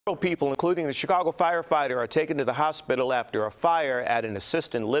Several people, including the Chicago firefighter, are taken to the hospital after a fire at an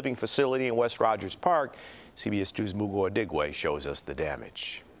assisted living facility in West Rogers Park. CBS 2's Murrow Digwe shows us the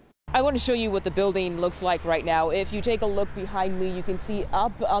damage. I want to show you what the building looks like right now. If you take a look behind me, you can see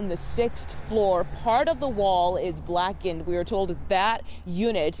up on the 6th floor, part of the wall is blackened. We are told that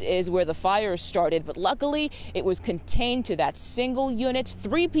unit is where the fire started, but luckily it was contained to that single unit.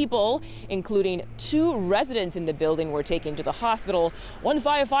 3 people, including 2 residents in the building, were taken to the hospital. 1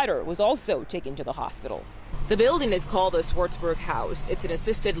 firefighter was also taken to the hospital. The building is called the Swartzberg House. It's an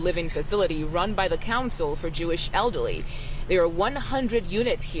assisted living facility run by the Council for Jewish Elderly. There are 100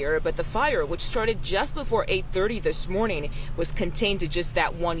 units here, but the fire, which started just before 8:30 this morning, was contained to just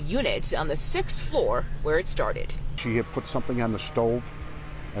that 1 unit on the 6th floor where it started. She had put something on the stove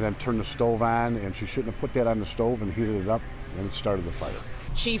and then turned the stove on, and she shouldn't have put that on the stove and heated it up, and it started the fire.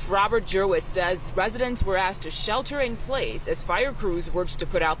 Chief Robert Jurwitz says residents were asked to shelter in place as fire crews worked to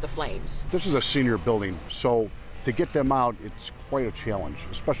put out the flames. This is a senior building, so to get them out, it's quite a challenge,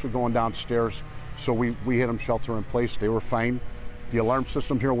 especially going downstairs. So we had them shelter in place. They were fine. The alarm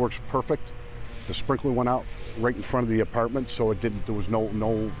system here works perfect. The sprinkler went out right in front of the apartment, so there was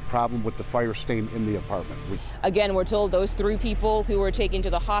no problem with the fire staying in the apartment. Again, we're told those 3 people who were taken to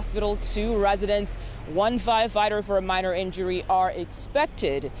the hospital, 2 residents, 1 firefighter for a minor injury, are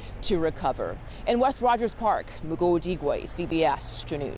expected to recover. In West Rogers Park, Murrow Digwe, CBS 2 News.